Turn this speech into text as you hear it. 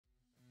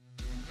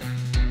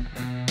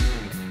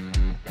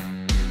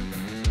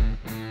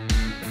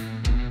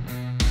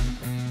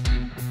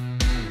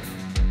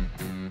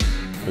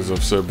as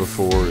I've said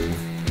before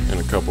in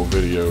a couple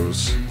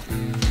videos,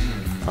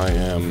 I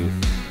am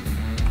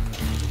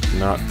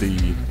not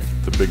the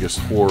biggest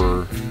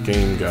horror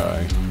game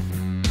guy.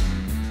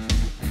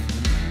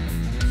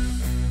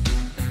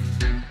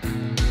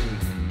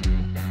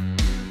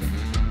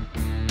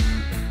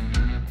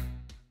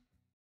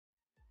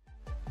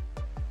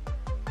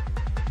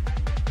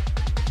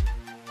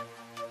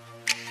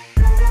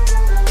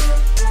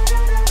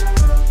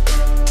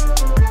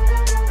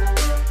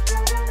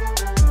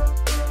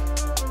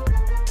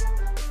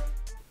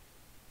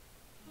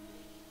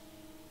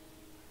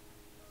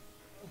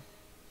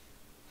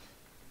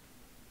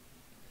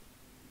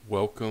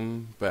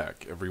 Welcome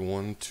back,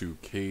 everyone, to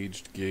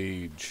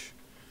Gage.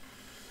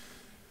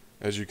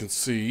 As you can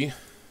see,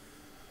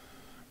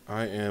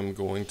 I am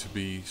going to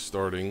be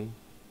starting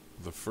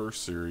the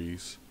first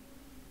series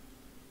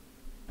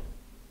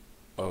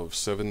of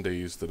 7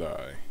 Days to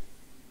Die.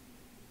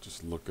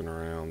 Just looking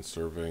around,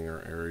 surveying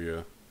our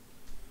area.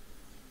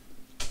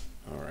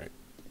 Alright,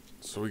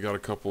 so we got a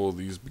couple of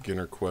these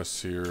beginner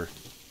quests here.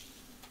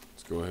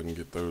 Let's go ahead and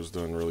get those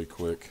done really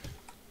quick.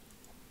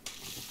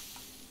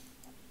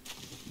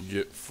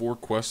 You get 4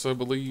 quests, I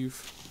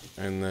believe,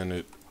 and then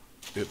it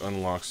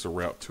unlocks the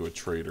route to a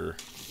trader.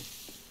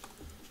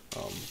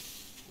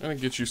 And it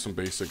gets you some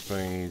basic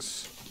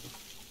things.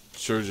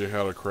 Shows you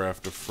how to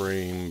craft a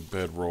frame,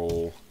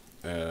 bedroll,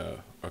 a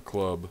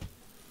club,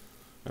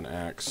 an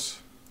axe.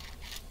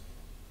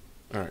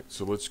 Alright,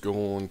 so let's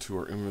go on to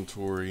our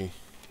inventory,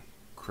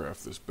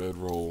 craft this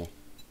bedroll.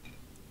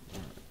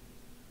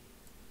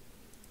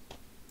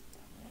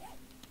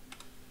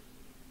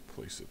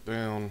 Place it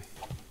down.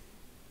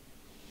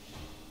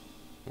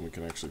 And we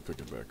can actually pick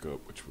it back up,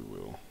 which we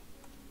will.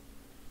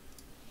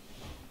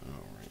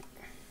 Alright.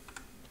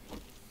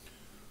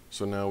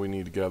 So now we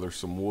need to gather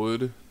some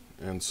wood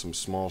and some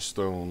small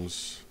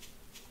stones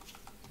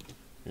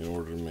in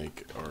order to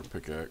make our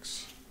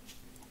pickaxe.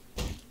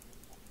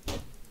 There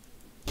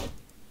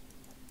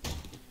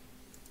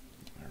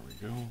we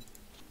go.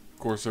 Of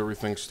course,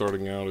 everything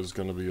starting out is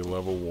going to be a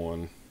level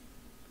 1.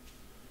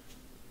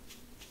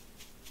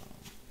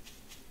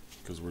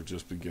 Because we're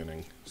just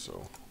beginning,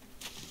 so...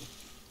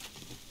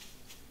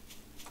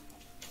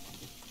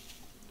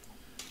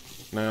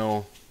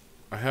 Now,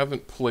 I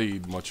haven't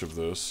played much of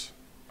this.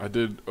 I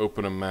did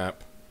open a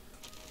map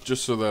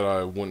just so that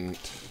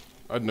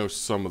I'd know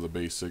some of the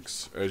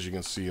basics. As you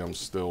can see, I'm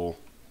still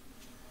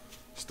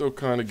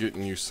kind of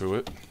getting used to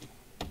it.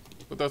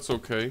 But that's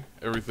okay.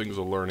 Everything's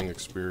a learning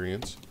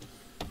experience.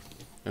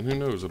 And who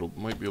knows,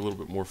 might be a little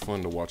bit more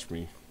fun to watch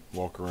me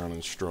walk around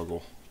and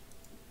struggle.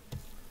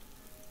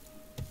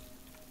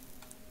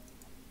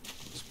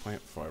 These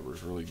plant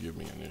fibers really give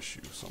me an issue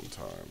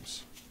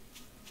sometimes.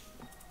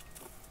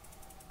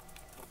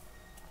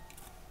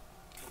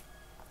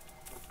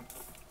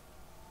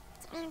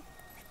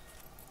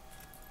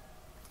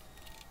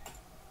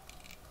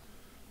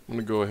 I'm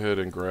going to go ahead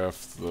and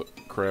craft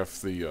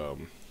the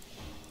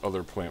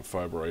other plant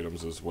fiber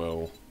items as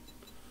well.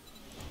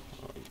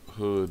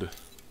 Hood,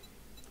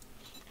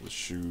 the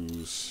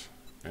shoes,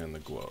 and the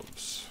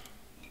gloves.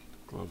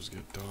 Gloves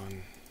get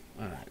done.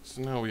 Alright,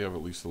 so now we have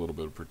at least a little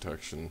bit of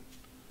protection.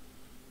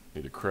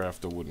 Need to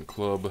craft a wooden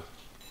club.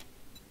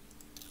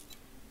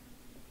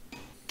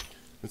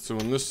 And so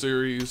in this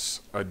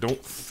series, I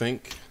don't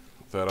think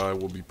that I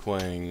will be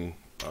playing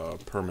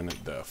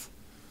permanent death.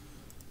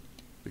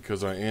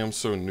 Because I am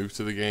so new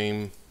to the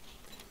game,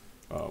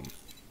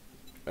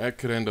 that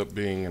could end up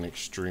being an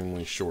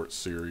extremely short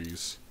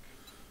series.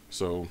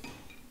 So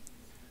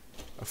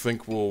I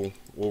think we'll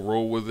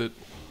roll with it,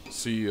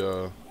 see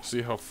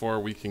how far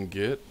we can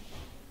get,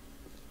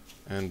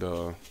 and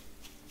go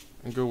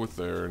with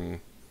there.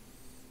 And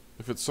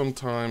if at some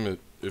time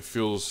it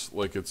feels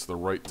like it's the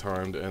right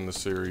time to end the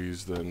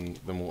series, then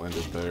we'll end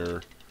it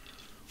there.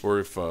 Or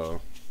if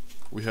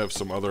we have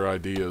some other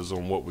ideas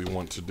on what we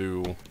want to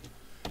do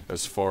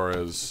as far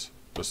as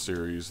a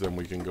series, then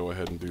we can go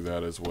ahead and do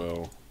that as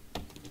well.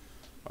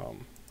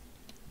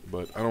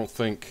 But I don't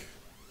think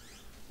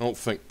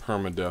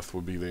permadeath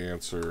would be the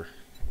answer,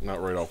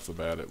 not right off the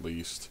bat at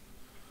least.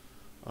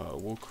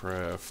 We'll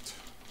craft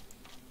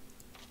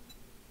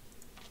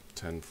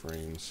 10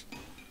 frames.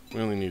 We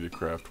only need to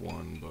craft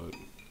 1, but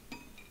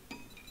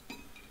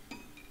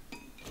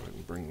go ahead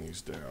and bring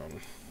these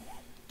down.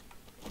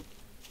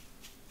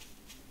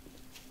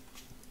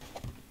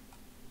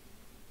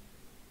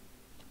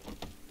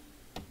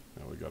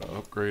 Gotta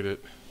upgrade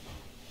it.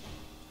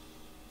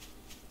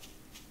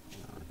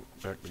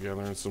 Back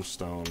together in some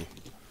stone.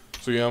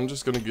 So yeah, I'm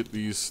just gonna get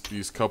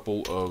these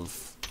couple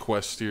of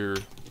quests here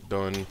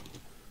done.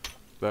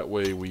 That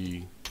way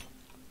we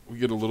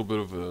get a little bit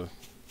of a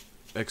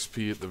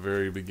XP at the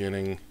very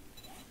beginning,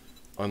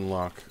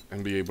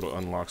 and be able to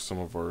unlock some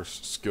of our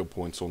skill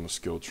points on the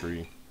skill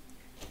tree.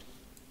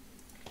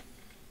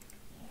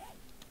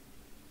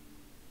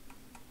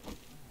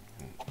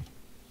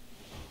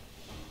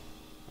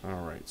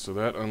 Alright, so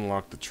that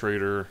unlocked the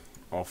trader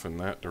off in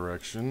that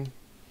direction.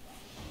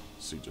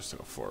 Let's see just how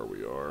far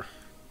we are.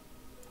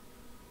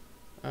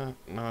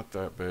 Not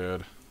that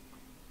bad.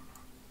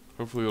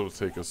 Hopefully it'll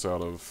take us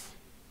out of...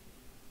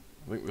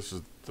 I think this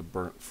is the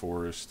burnt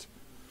forest.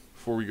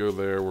 Before we go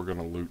there, we're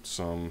gonna loot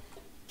some.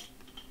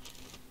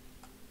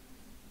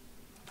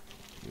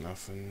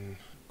 Nothing.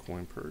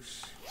 Coin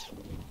purse.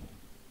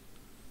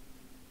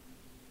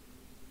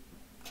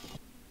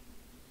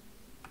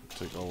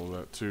 Take all of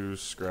that too.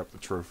 Scrap the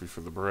trophy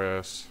for the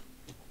brass.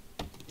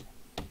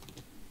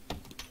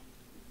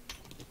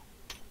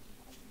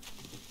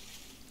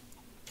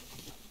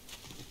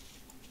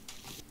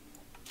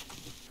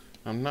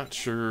 I'm not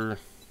sure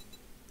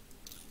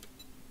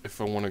if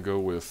I want to go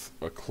with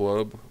a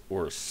club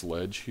or a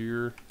sledge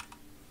here,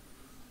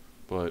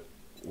 but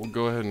we'll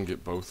go ahead and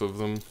get both of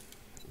them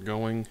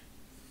going,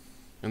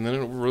 and then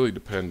it'll really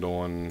depend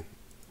on,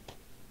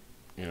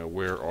 you know,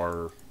 where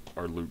our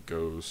loot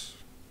goes.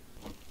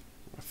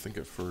 I think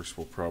at first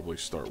we'll probably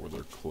start with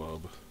our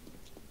club,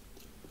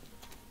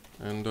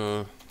 and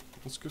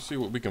let's go see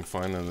what we can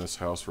find in this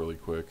house really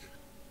quick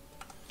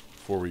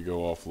before we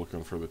go off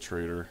looking for the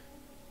trader.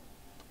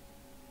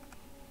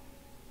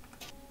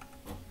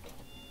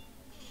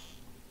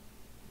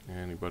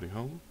 Anybody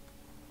home?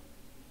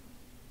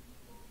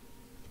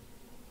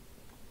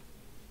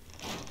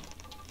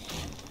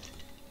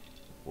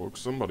 Woke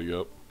somebody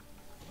up.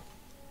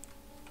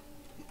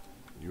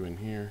 You in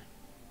here?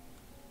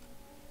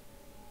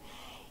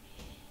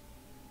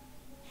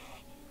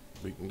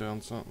 Beating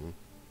down something.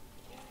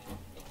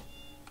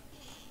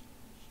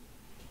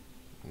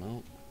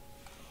 Nope.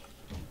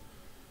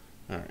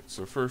 Alright,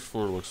 so first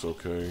floor looks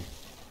okay.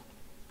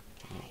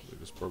 Oh, they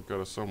just broke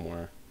out of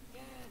somewhere.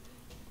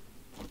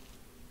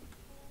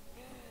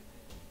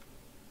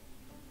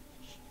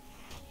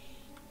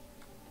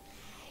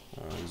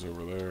 He's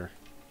over there.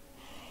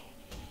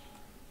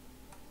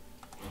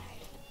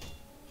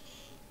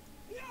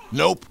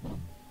 Nope.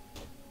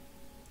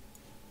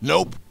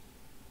 Nope.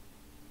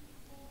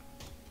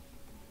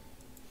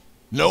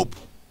 Nope.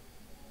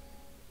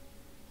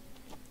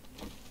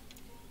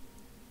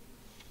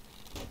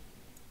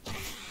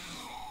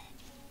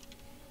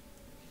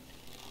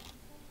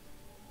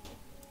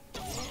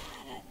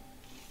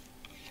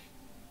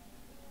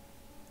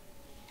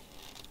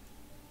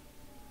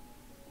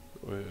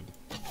 Go ahead.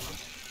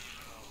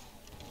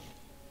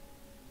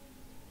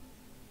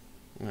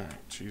 Alright,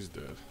 she's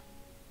dead.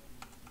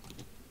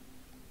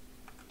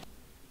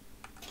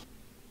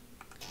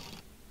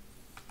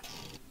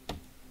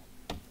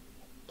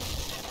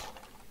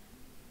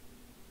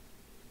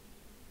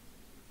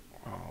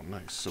 Oh,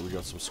 nice. So we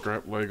got some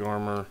scrap leg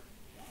armor.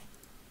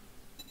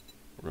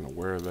 We're gonna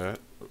wear that.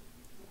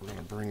 We're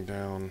gonna bring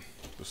down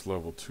this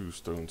level 2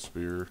 stone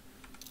spear.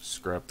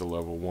 Scrap the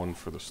level 1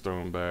 for the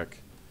stone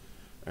back.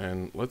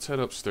 And let's head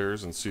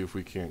upstairs and see if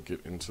we can't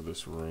get into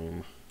this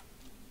room.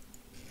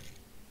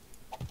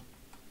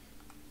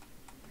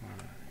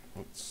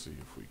 Let's see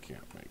if we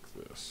can't make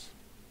this.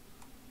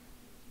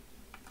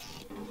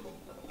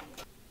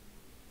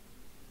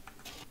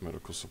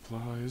 Medical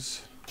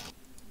supplies.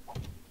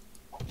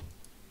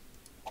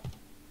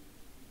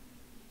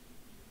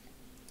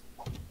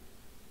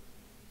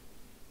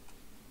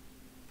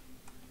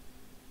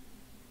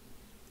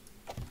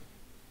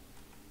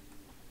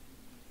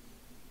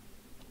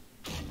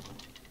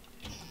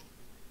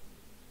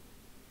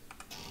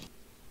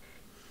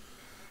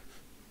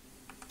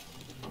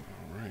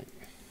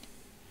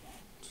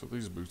 So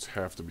these boots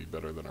have to be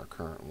better than our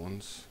current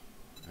ones,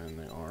 and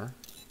they are.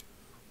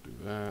 Do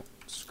that,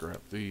 scrap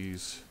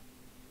these.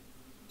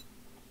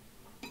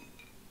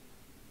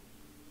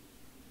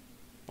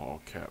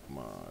 Ball cap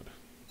mod.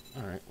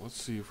 Alright,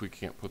 let's see if we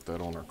can't put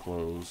that on our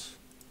clothes.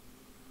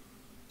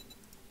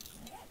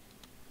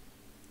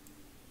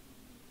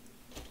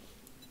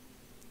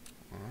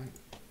 Alright,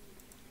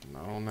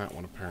 not on that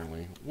one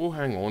apparently. We'll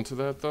hang on to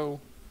that though,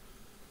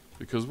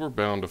 because we're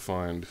bound to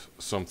find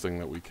something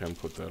that we can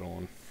put that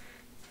on.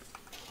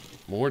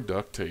 More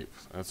duct tape.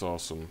 That's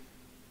awesome.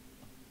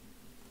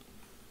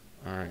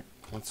 Alright,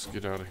 let's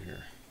get out of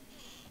here.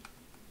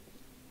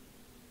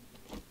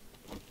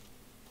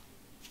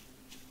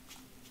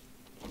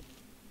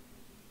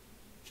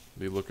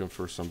 Be looking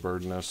for some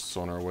bird nests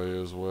on our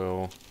way as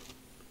well.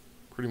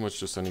 Pretty much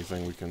just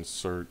anything we can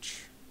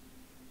search.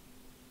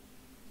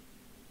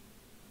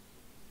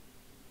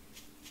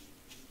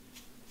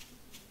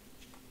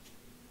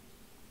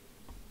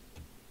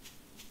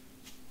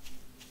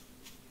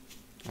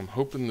 I'm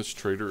hoping this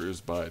trader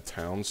is by a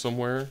town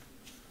somewhere.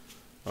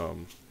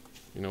 You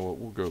know what,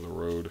 we'll go the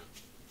road.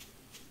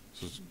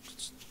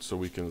 So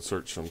we can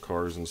search some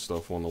cars and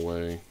stuff on the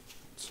way.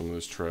 Some of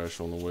this trash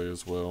on the way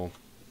as well.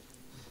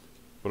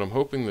 But I'm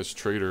hoping this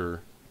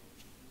trader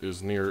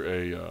is near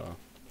a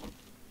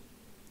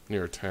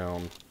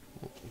town.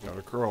 Oh, got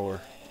a crawler.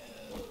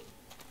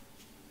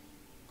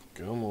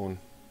 Come on.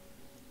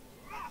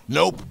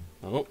 Nope.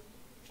 Oh.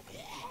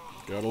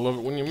 Gotta love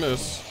it when you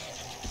miss.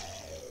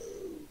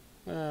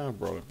 I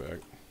brought it back.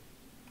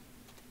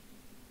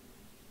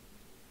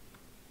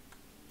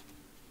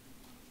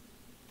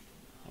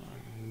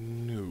 I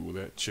knew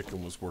that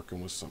chicken was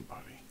working with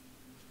somebody.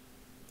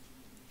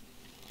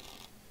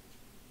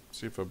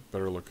 See if I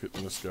better look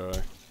hitting this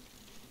guy.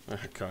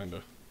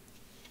 Kinda.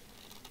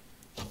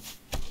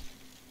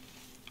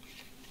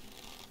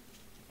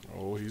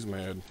 Oh, he's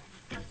mad.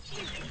 Let's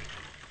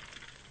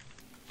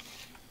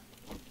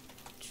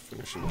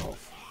finish him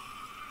off.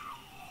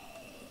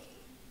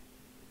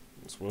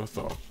 That's what I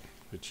thought.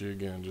 Hit you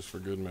again, just for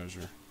good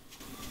measure.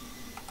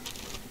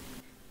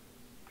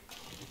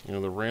 You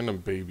know, the random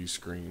baby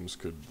screams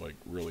could, like,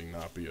 really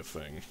not be a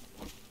thing.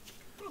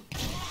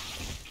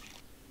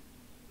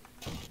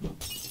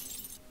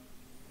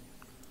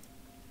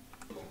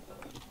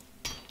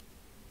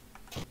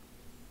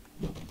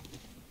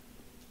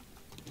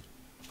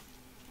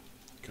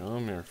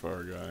 Come here,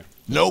 fire guy.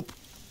 Nope.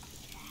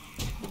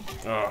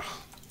 Ah.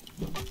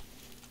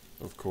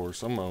 Of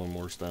course, I'm my own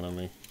worst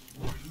enemy.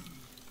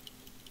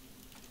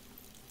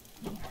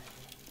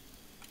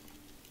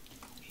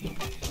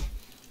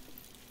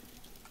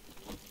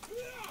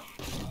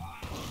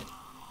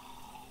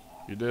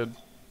 You did.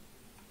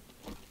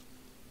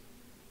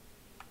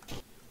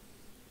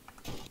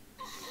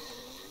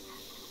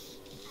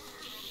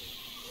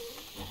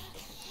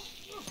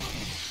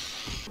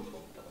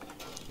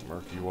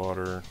 Murky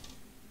water.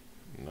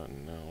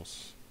 Nothing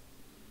else.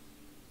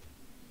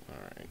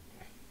 Alright.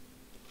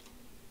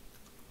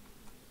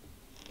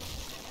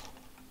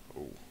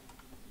 Oh.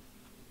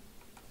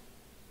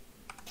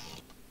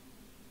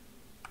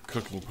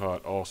 Cooking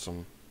pot,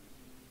 awesome.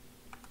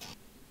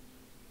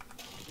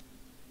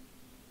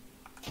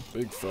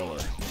 Big feller.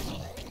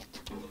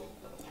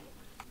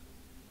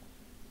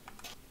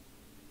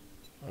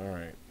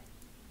 Alright.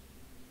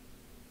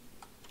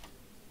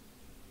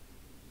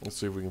 Let's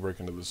see if we can break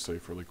into this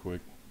safe really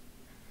quick.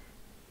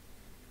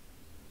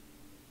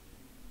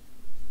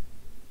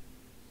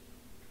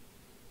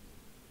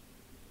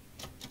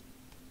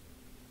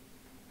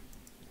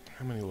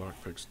 How many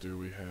lockpicks do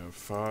we have?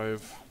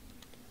 5.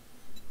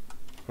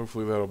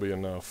 Hopefully that'll be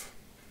enough.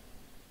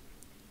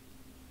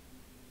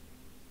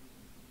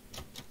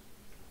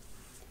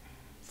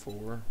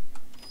 Four.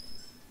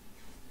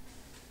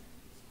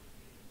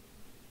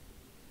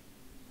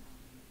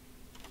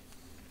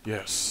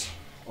 Yes.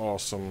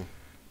 Awesome.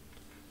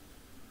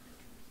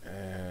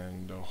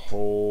 And a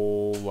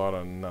whole lot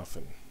of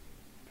nothing.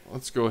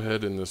 Let's go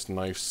ahead in this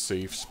nice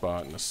safe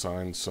spot and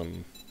assign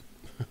some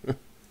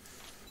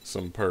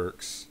some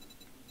perks.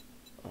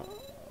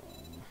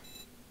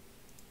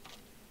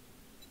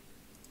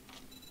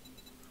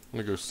 I'm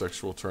gonna go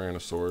Sexual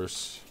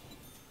Tyrannosaurus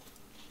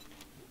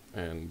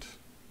and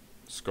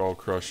Skull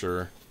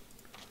Crusher.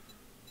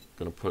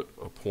 Gonna put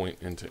a point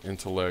into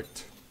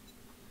Intellect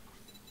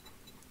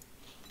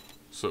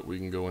so that we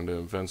can go into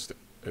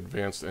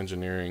advanced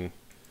engineering.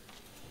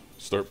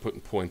 Start putting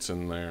points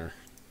in there.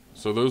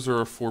 So those are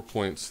our 4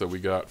 points that we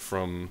got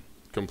from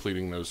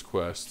completing those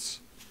quests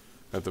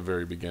at the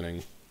very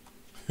beginning.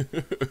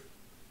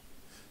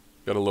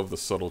 Gotta love the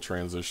subtle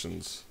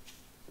transitions.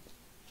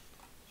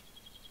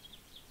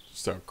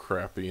 Just how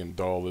crappy and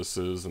dull this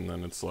is, and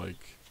then it's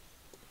like,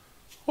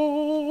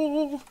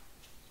 oh.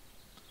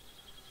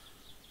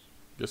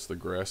 Guess the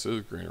grass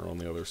is greener on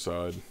the other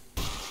side.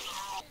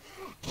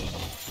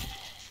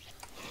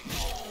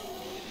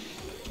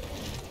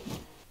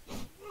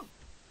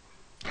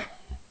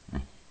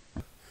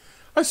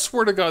 I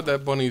swear to God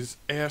that bunny's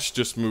ass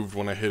just moved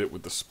when I hit it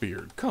with the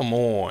spear. Come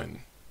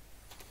on.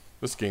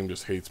 This game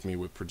just hates me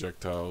with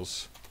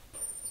projectiles.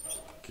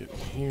 Get in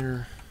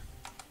here.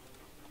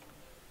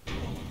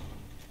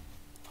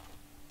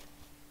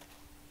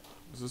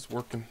 Is this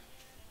working?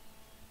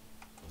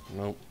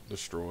 Nope,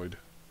 destroyed.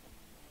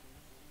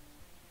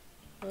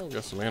 Oh, we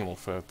got some animal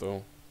fat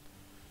though.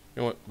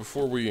 You know what,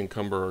 before we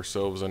encumber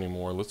ourselves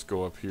anymore, let's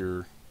go up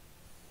here,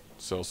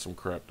 sell some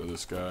crap to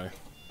this guy.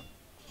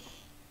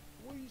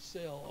 We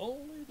sell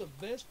only the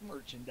best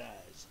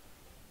merchandise.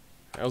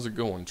 How's it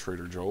going,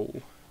 Trader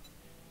Joel?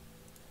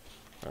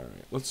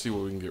 Alright, let's see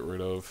what we can get rid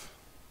of.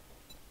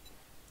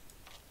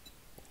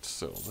 Let's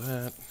sell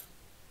that.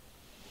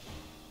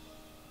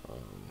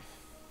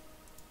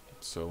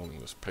 Let's sell him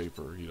this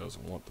paper. He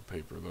doesn't want the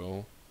paper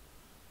though.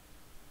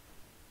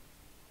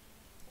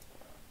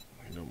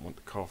 He don't want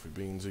the coffee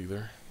beans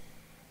either.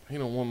 He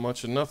don't want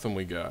much of nothing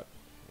we got.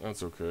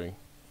 That's okay.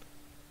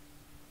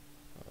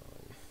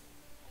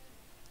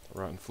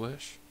 Rotten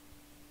flesh?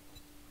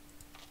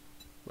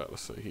 About to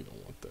say he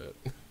don't want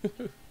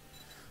that.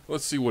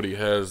 Let's see what he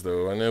has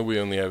though. I know we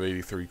only have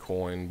 83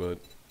 coin, but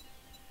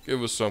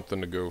give us something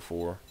to go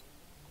for.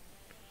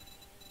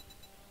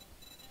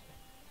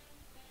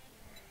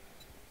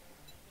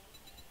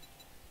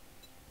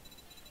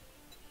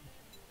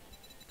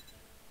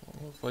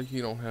 Well, looks like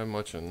he don't have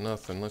much of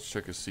nothing. Let's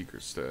check his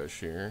secret stash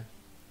here.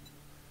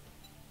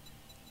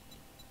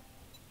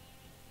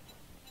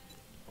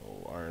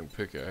 Oh, iron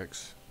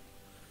pickaxe.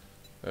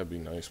 That'd be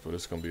nice, but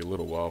it's gonna be a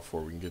little while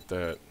before we can get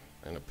that.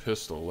 And a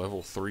pistol,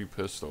 level 3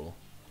 pistol.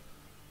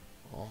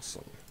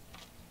 Awesome.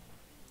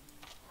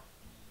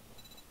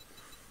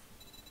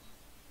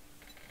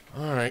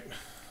 Alright.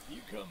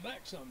 You come back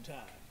sometime.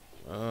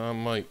 I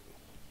might.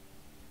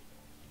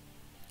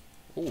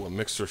 Oh, a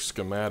mixer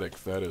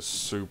schematic. That is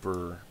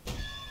super.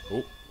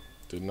 Oh,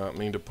 did not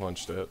mean to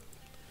punch that.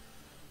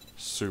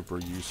 Super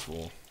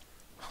useful.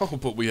 Oh,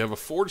 but we have a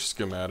forge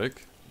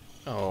schematic.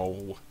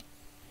 Oh.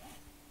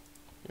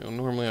 You know,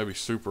 normally I'd be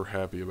super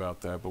happy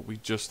about that, but we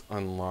just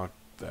unlocked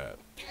that.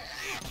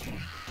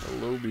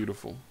 Hello,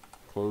 beautiful.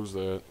 Close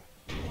that.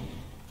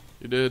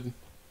 You did?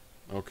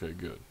 Okay,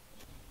 good.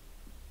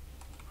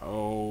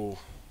 Oh.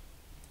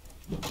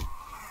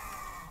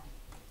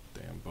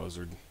 Damn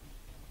buzzard.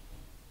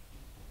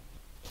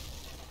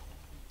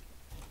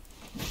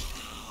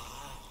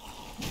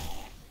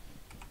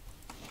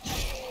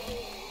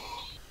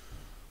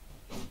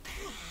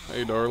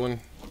 Hey, darling.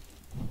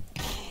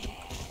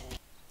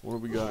 What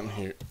have we got in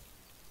here?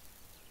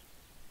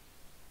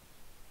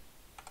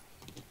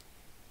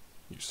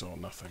 You saw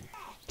nothing.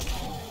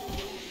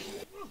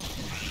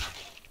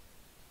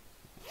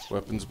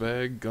 Weapons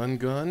bag,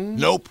 gun.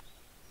 Nope.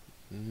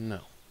 No.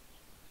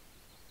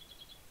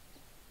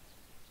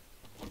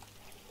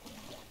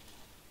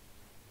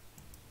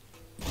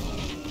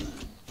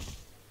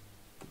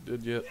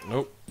 Did yet?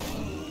 Nope.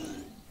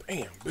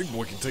 Damn, big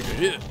boy can take a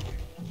hit.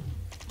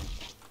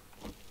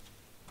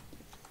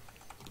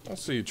 I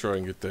see you try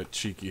and get that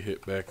cheeky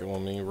hit back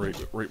on me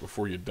right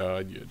before you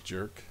died, you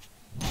jerk.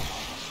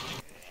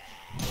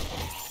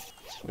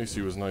 At least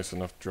he was nice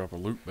enough to drop a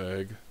loot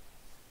bag.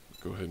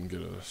 Go ahead and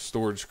get a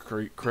storage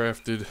crate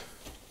crafted.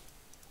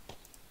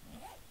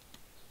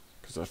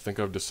 Because I think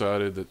I've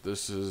decided that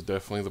this is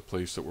definitely the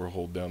place that we'll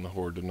hold down the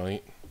horde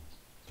tonight.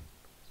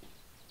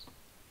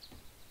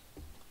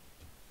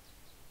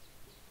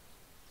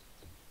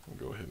 I'll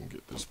go ahead and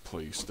get this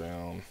place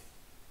down.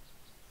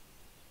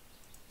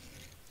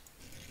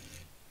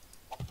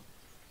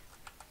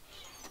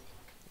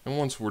 And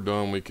once we're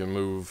done, we can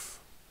move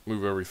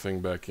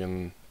everything back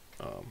in.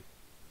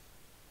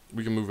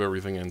 We can move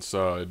everything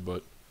inside,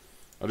 but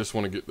I just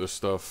want to get this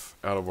stuff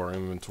out of our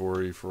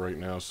inventory for right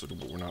now so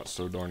that we're not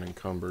so darn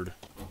encumbered.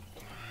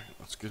 Alright,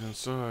 let's get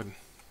inside.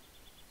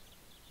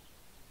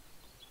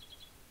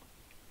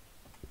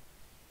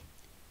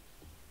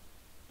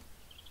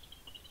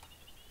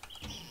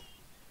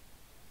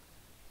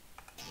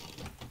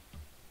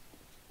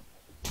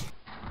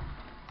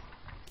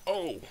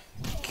 Oh,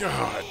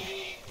 God.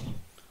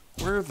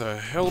 Where the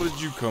hell did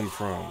you come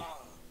from?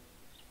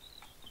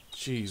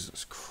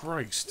 Jesus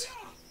Christ.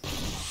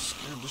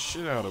 Scared the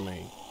shit out of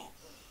me.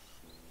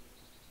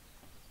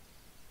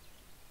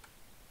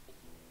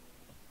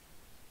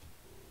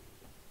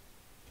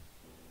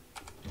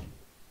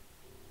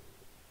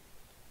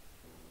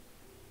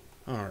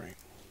 Alright.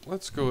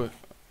 Let's go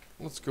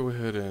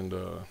ahead and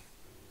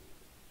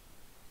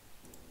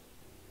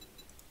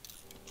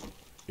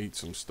eat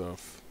some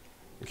stuff.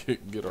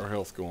 Get our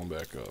health going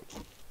back up.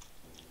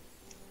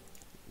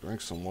 Drink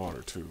some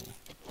water too.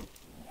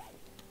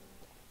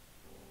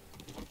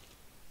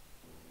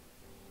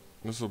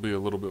 This will be a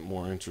little bit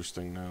more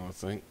interesting now, I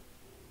think.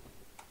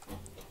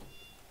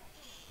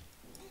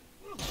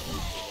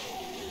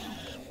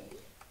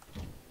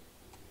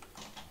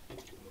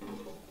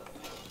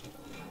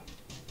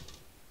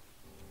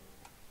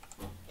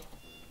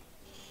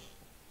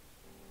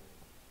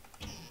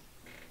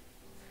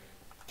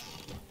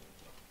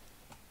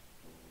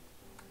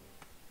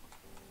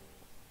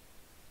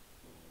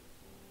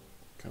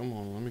 Come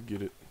on, let me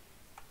get it.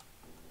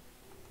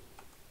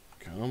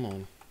 Come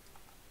on.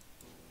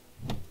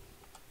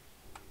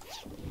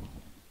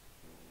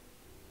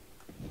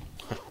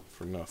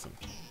 For nothing.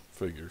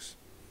 Figures.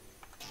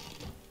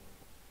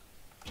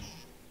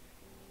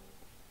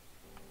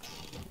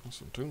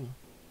 Some tuna.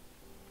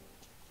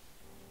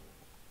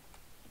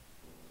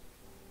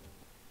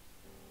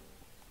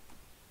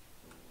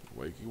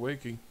 Wakey,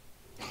 wakey.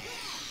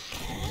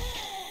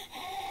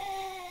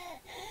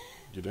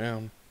 You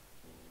down.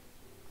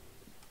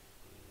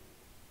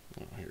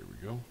 Oh, here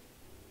we go.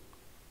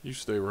 You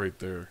stay right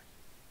there.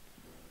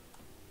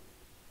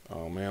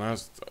 Oh man, I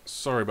was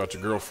sorry about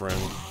your girlfriend.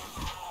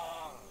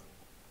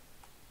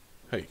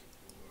 Hey.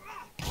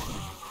 Did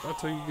I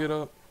tell you to get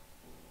up?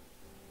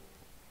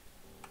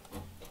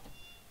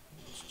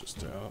 It's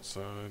just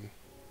outside.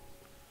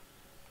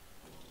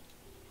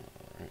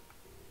 Alright.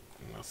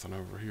 Nothing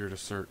over here to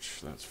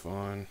search. That's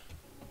fine.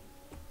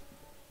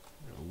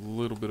 Got a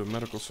little bit of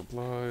medical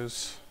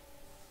supplies.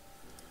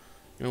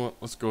 You know what?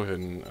 Let's go ahead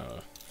and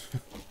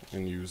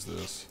and use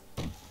this.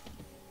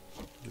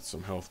 Get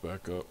some health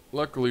back up.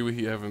 Luckily,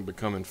 we haven't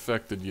become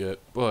infected yet,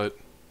 but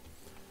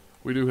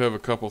we do have a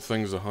couple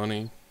things of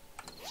honey.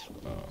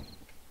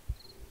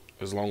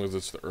 As long as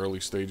it's the early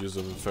stages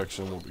of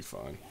infection, we'll be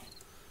fine.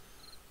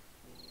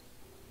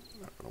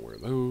 Not gonna wear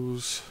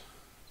those.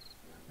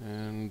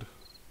 And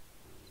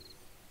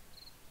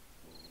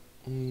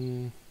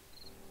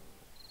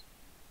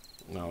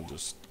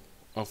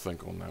I'll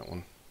think on that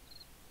one.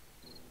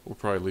 We'll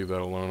probably leave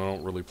that alone. I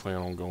don't really plan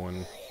on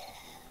going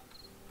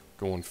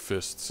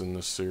fists in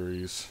this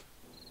series.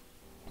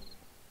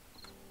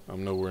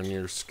 I'm nowhere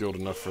near skilled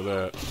enough for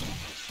that.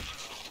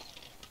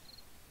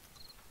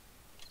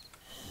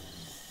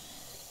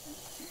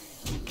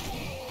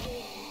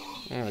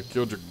 I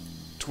killed your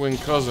twin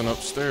cousin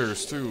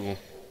upstairs too.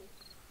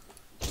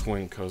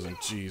 Twin cousin,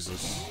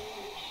 Jesus.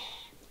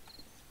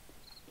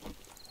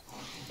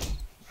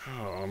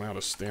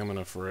 of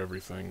stamina for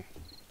everything.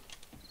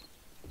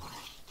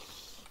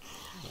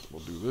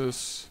 We'll do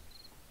this.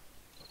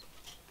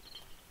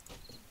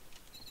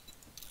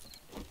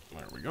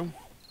 There we go.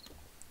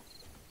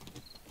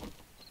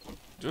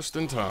 Just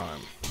in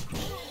time.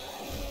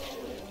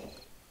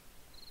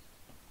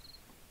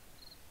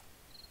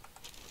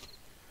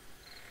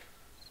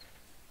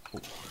 Oh,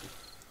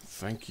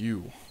 thank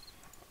you.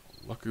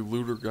 Lucky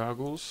looter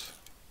goggles.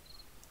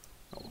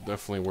 I'll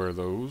definitely wear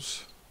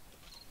those.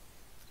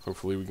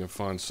 Hopefully we can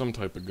find some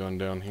type of gun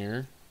down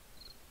here.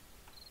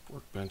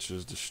 Workbench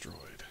is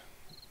destroyed.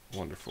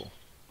 Wonderful.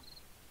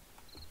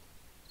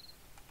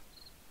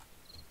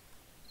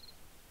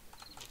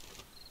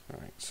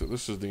 Alright, so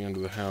this is the end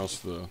of the house,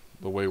 the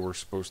way we're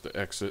supposed to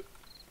exit.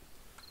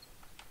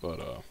 But,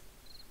 like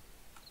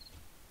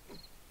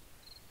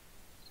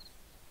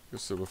I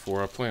said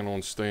before, I plan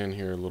on staying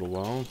here a little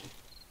while.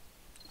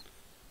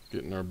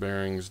 Getting our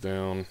bearings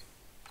down.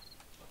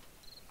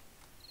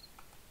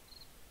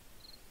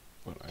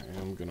 But I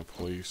am going to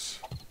place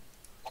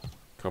a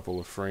couple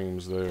of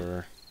frames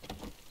there.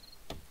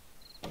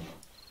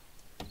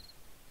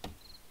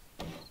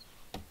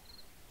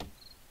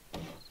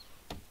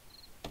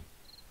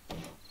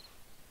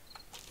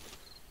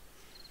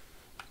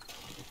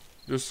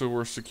 Just so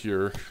we're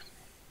secure,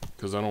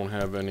 because I don't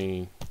have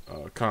any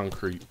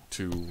concrete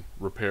to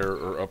repair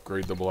or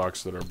upgrade the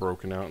blocks that are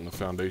broken out in the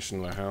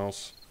foundation of the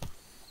house.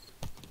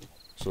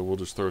 So we'll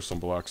just throw some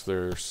blocks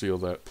there, seal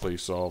that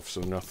place off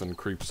so nothing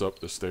creeps up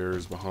the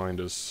stairs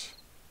behind us,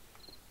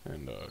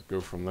 and go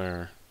from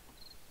there.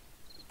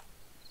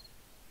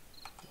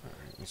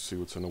 Alright, let's see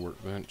what's in the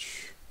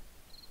workbench.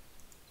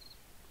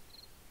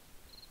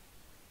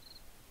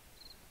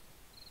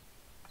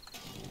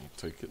 I'll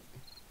take it.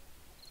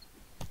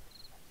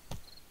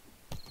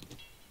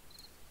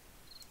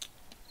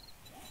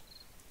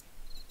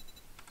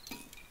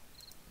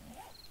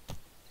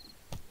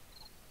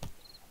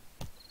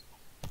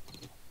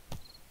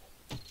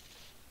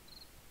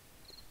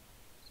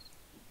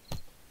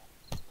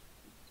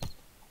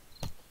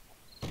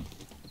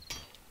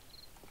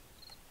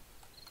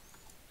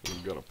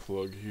 We've got a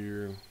plug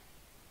here.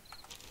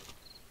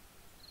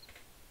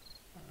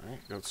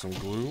 Alright, got some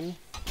glue.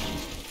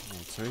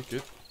 I'll take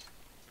it.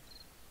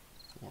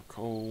 More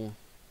coal.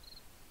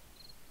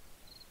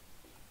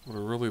 Would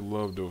have really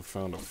loved to have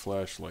found a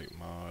flashlight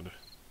mod.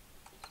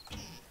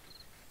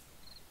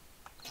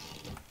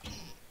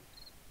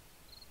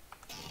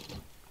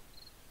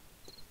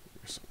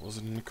 Guess it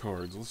wasn't in the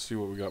cards. Let's see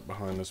what we got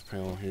behind this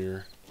panel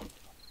here.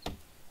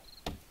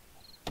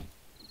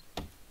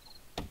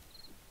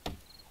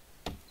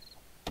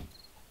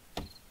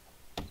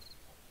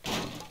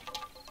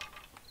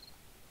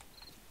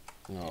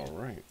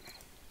 Alright.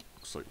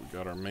 Looks like we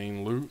got our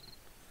main loot.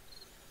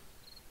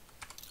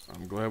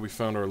 I'm glad we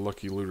found our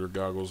lucky looter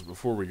goggles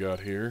before we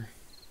got here.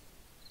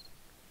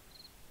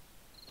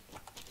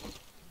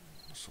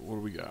 So what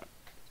do we got?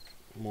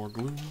 More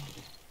glue.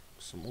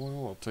 Some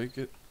oil, I'll take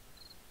it.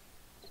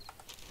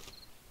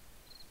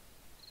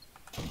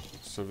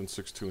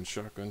 7.62 and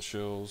shotgun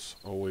shells,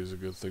 always a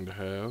good thing to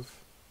have.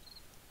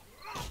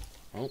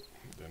 Oh,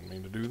 didn't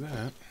mean to do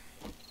that.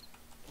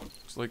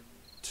 Looks like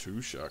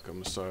 2 shotgun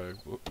Messiah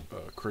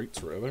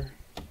crates, rather.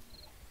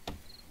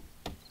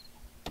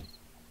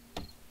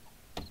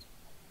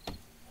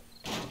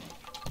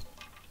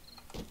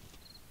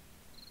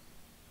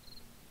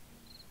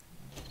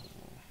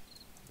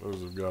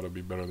 Those have got to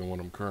be better than what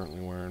I'm currently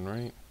wearing,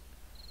 right?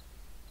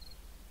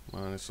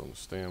 Minus on the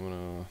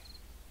stamina,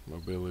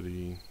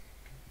 mobility,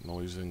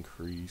 noise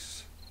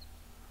increase.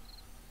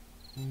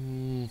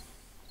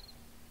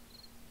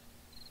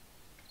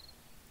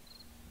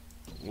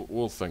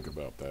 We'll think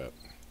about that.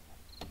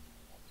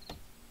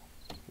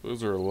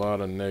 Those are a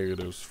lot of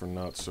negatives for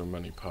not so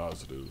many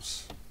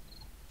positives.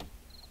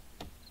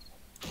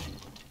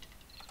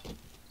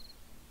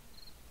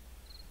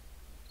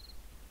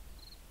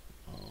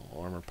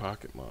 Oh, armor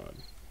pocket mod.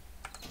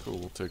 Cool,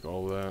 we'll take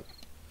all of that.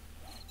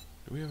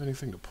 Do we have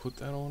anything to put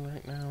that on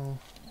right now?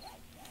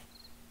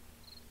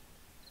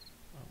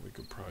 We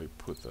could probably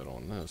put that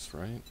on this,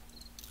 right?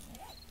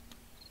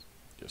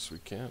 Yes, we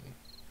can.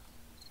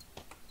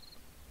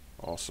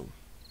 Awesome.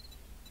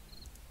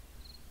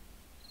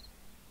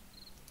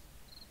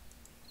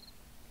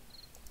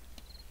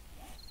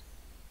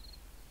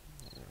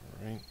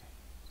 Alright.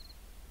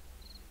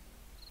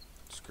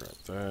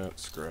 Scrap that,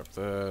 scrap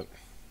that.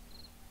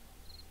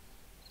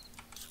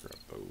 Scrap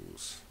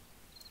those.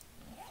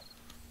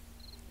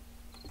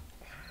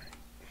 Alright.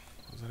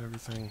 Was that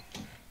everything?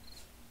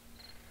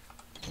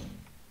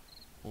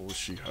 What was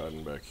she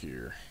hiding back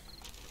here?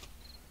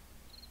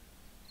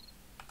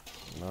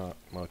 Not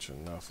much of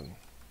nothing.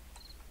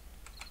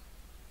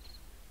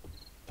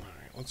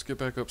 Alright, let's get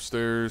back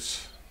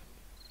upstairs.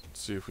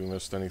 See if we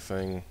missed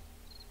anything.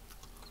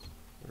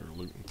 We're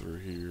looting through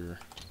here.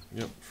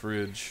 Yep,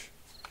 fridge.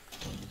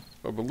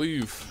 I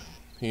believe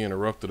he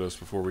interrupted us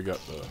before we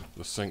got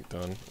the sink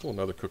done. Oh,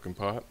 another cooking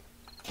pot.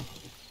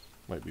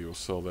 Might be able to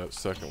sell that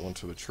second one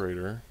to the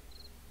trader.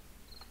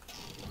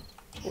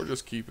 Or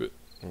just keep it.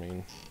 I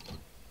mean,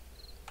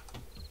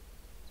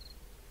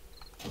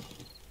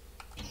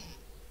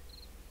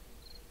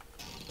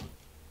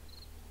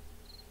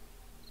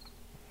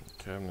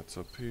 cabinets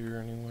up here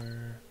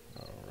anywhere?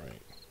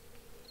 Alright.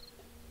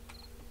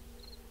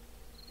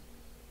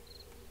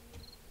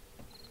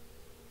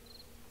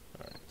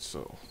 Alright,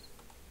 so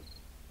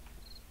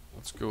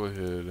let's go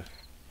ahead,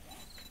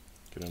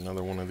 get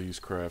another one of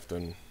these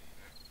crafting.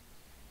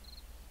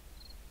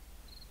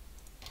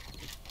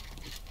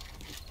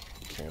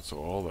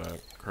 Cancel all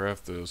that.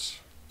 Craft this.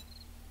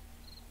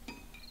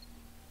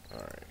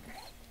 Alright.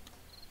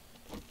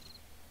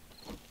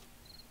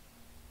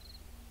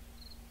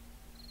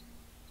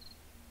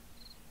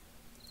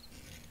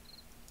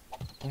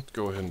 Let's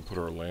go ahead and put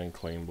our land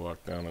claim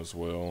block down as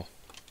well.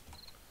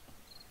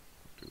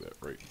 Do that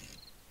right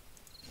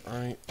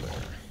there.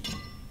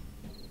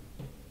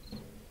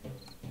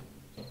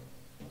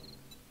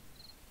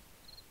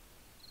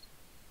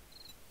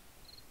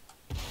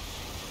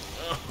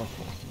 Oh.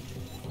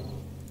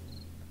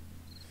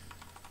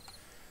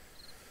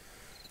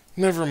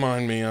 Never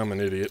mind me, I'm an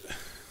idiot.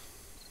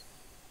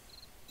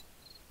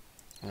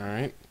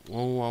 Alright,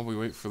 well, while we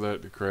wait for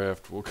that to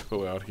craft, we'll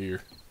go out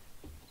here.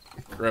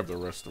 Grab the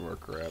rest of our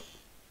crap.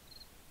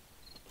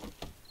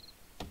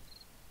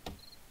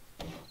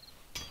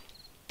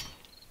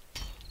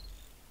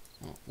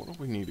 Well, what do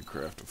we need to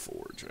craft a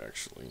forge,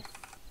 actually?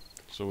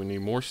 So we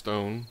need more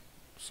stone,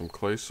 some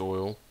clay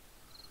soil.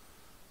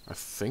 I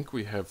think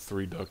we have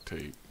 3 duct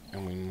tape,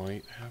 and we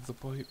might have the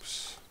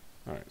pipes.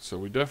 Alright, so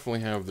we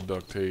definitely have the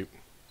duct tape.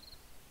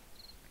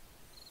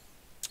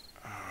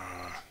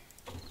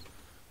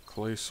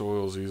 Clay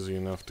soil is easy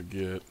enough to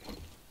get,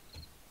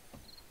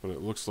 but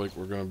it looks like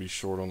we're going to be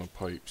short on the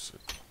pipes.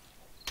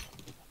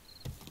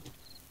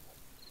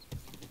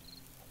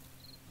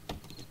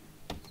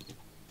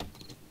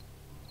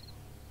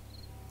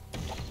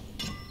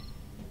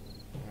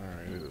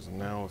 Alright, it is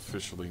now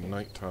officially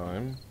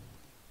nighttime.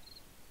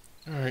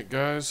 Alright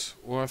guys,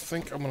 well I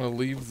think I'm going to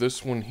leave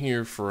this one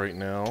here for right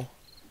now.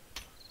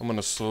 I'm going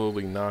to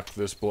slowly knock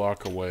this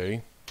block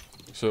away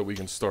so that we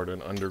can start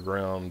an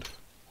underground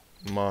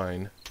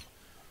mine.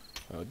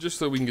 Just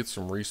so we can get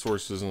some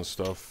resources and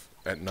stuff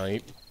at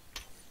night.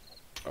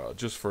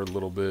 Just for a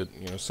little bit,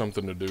 you know,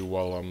 something to do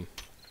while I'm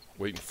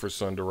waiting for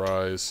sun to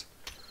rise.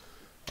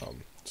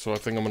 So I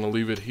think I'm going to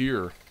leave it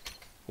here.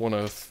 Want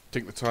to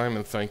take the time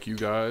and thank you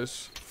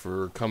guys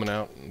for coming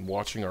out and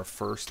watching our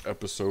first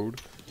episode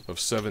of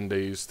 7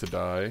 Days to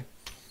Die.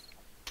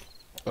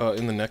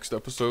 In the next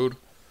episode,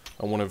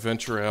 I want to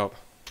venture out,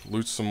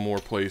 loot some more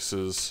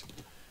places,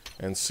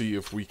 and see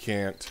if we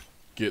can't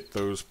get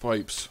those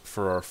pipes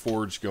for our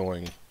forge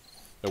going.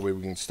 That way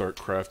we can start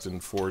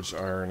crafting forged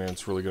iron, and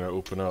it's really going to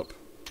open up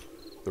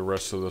the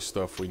rest of the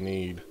stuff we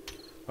need.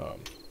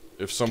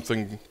 If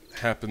something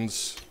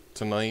happens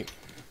tonight,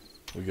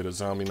 we get a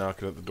zombie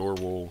knocking at the door,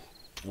 we'll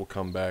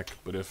come back.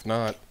 But if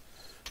not,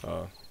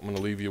 I'm going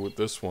to leave you with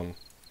this one.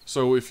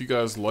 So if you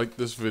guys like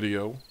this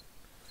video,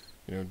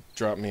 you know,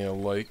 drop me a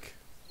like.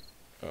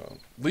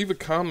 Leave a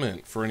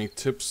comment for any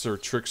tips or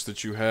tricks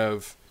that you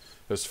have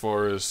as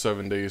far as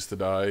 7 Days to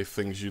Die,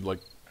 things you'd like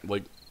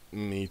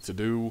me to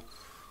do,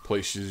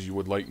 places you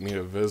would like me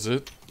to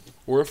visit,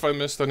 or if I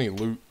missed any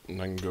loot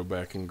and I can go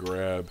back and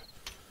grab.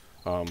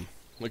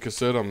 Like I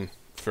said, I'm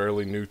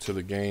fairly new to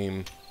the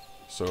game,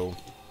 so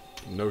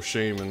no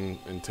shame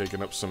in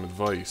taking up some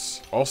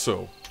advice.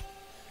 Also,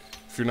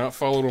 if you're not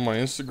followed on my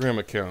Instagram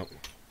account,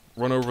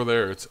 run over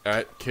there. It's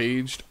at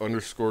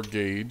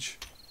 @caged_gage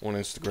on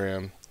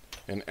Instagram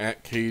and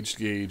at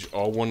 @cagedgage,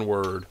 all one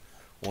word,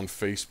 on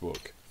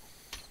Facebook.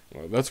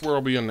 That's where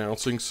I'll be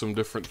announcing some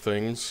different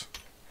things,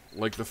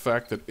 like the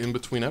fact that in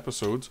between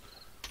episodes,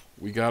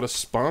 we got a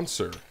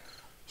sponsor,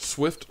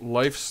 Swift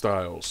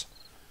Lifestyles.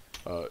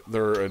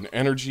 They're an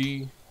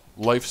energy,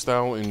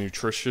 lifestyle, and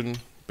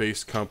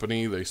nutrition-based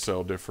company. They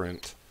sell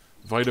different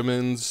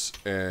vitamins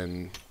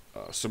and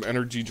some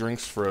energy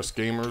drinks for us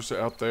gamers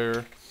out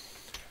there,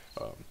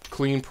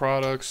 clean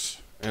products,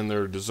 and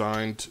they're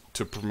designed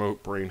to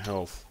promote brain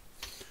health.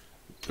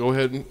 Go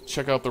ahead and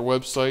check out their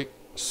website,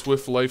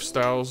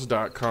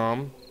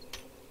 swiftlifestyles.com.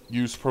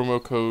 Use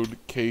promo code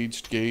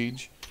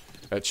CAGEDGAGE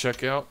at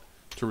checkout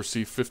to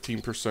receive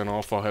 15%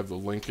 off. I'll have the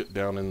link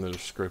down in the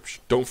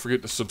description. Don't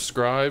forget to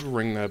subscribe,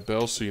 ring that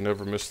bell so you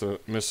never miss an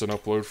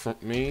upload from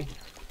me,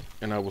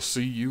 and I will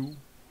see you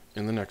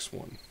in the next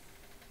one.